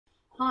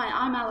Hi,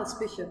 I'm Alice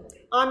Bishop.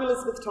 I'm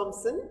Elizabeth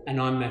Thompson.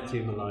 And I'm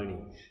Matthew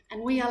Maloney.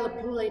 And we are Le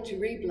Poulet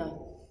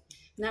Terrible.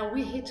 Now,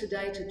 we're here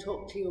today to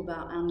talk to you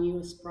about our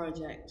newest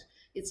project.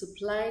 It's a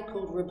play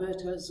called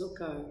Roberto,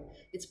 Zucco.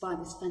 It's by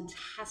this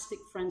fantastic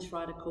French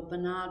writer called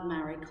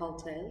Bernard-Marie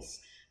Coltès,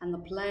 and the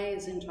play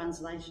is in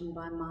translation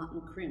by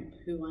Martin Crimp,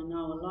 who I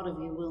know a lot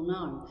of you will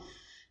know.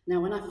 Now,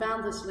 when I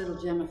found this little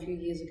gem a few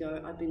years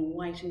ago, I've been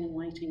waiting and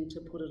waiting to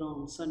put it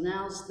on. So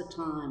now's the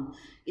time.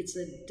 It's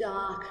a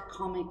dark,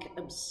 comic,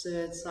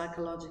 absurd,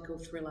 psychological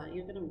thriller.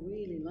 You're going to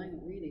really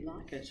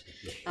like it.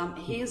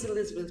 Here's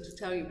Elizabeth to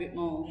tell you a bit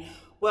more.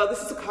 Well,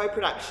 this is a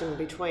co-production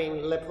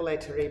between Le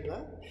Poulet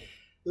Terrible,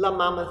 La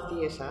Mama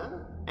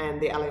Theatre and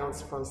the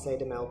Alliance Francaise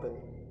de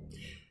Melbourne.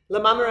 La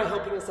Mama are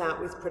helping us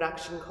out with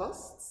production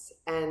costs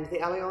and the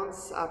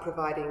Alliance are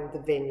providing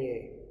the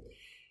venue.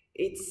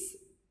 It's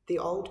the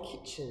old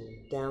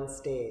kitchen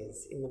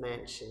downstairs in the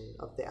mansion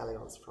of the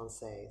Alliance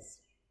Francaise.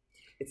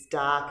 It's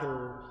dark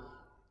and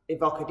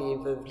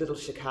evocative of Little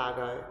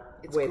Chicago.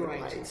 It's where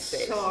great. The play is It's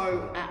set.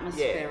 so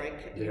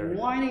atmospheric. Yeah. You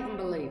won't even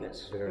believe it.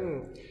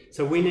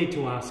 So we need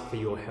to ask for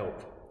your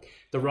help.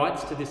 The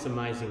rights to this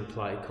amazing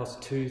play cost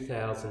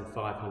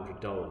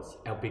 $2,500,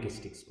 our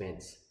biggest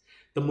expense.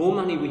 The more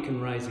money we can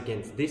raise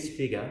against this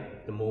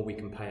figure, the more we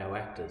can pay our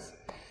actors.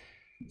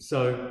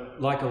 So,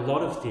 like a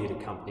lot of theatre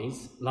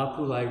companies, La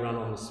Poulet run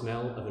on the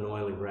smell of an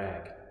oily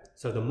rag.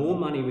 So the more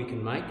money we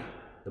can make,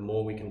 the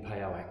more we can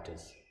pay our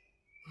actors.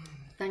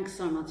 Thanks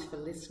so much for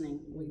listening.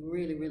 We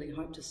really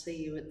hope to see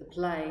you at the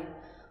play.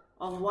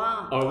 Au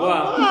revoir. Au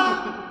revoir.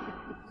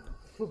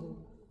 Au revoir.